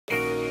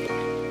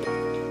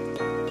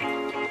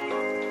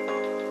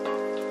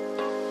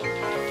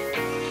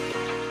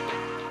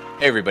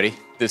Hey everybody,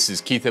 this is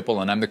Keith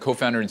Ippel and I'm the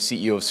co-founder and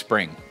CEO of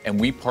Spring, and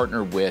we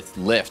partner with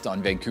Lyft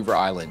on Vancouver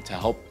Island to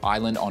help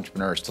island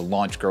entrepreneurs to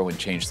launch, grow, and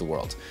change the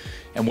world.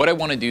 And what I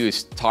want to do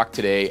is talk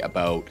today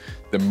about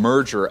the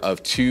merger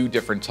of two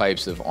different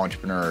types of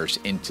entrepreneurs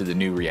into the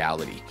new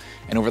reality.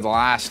 And over the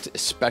last,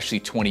 especially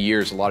 20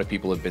 years, a lot of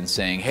people have been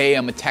saying, hey,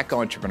 I'm a tech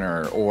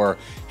entrepreneur, or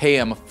hey,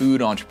 I'm a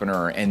food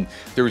entrepreneur. And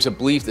there was a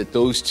belief that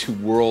those two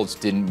worlds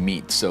didn't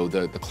meet. So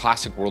the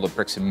classic world of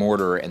bricks and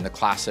mortar and the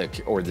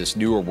classic or this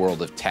newer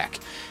world of tech.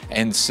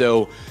 And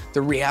so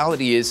the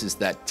reality is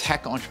that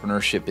tech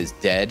entrepreneurship is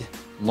dead.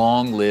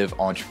 Long live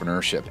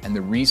entrepreneurship. And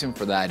the reason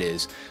for that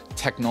is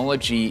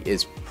technology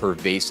is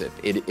pervasive.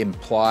 It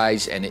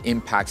implies and it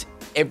impacts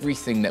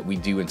everything that we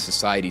do in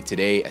society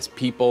today as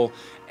people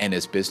and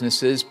as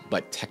businesses,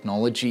 but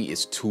technology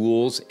is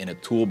tools in a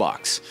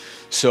toolbox.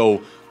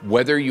 So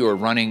whether you are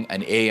running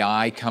an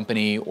AI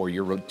company or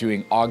you're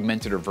doing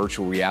augmented or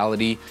virtual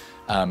reality,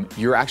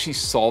 you're actually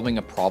solving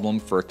a problem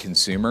for a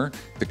consumer.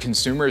 The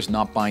consumer is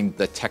not buying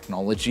the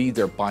technology,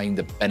 they're buying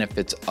the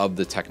benefits of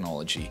the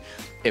technology.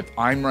 If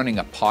I'm running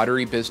a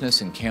pottery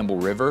business in Campbell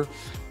River,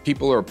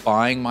 people are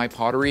buying my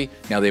pottery.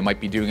 Now they might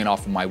be doing it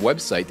off of my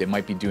website, they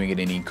might be doing it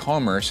in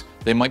e-commerce,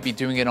 they might be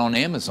doing it on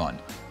Amazon,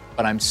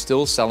 but I'm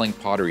still selling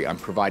pottery. I'm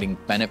providing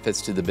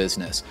benefits to the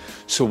business.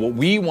 So what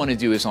we want to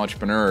do as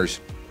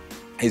entrepreneurs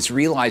is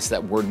realize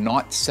that we're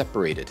not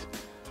separated.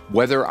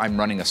 Whether I'm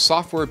running a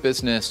software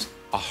business,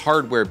 a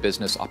hardware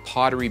business, a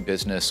pottery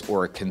business,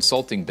 or a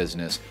consulting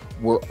business,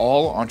 we're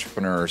all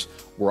entrepreneurs.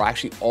 We're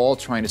actually all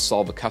trying to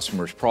solve a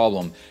customer's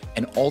problem.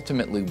 And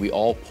ultimately, we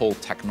all pull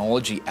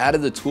technology out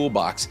of the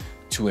toolbox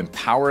to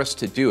empower us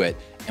to do it.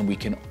 And we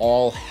can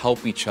all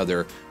help each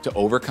other to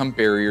overcome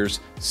barriers,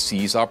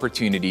 seize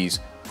opportunities,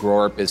 grow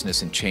our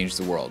business, and change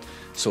the world.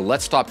 So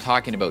let's stop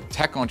talking about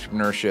tech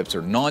entrepreneurships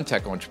or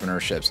non-tech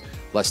entrepreneurships.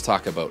 Let's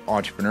talk about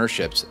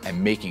entrepreneurships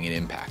and making an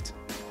impact.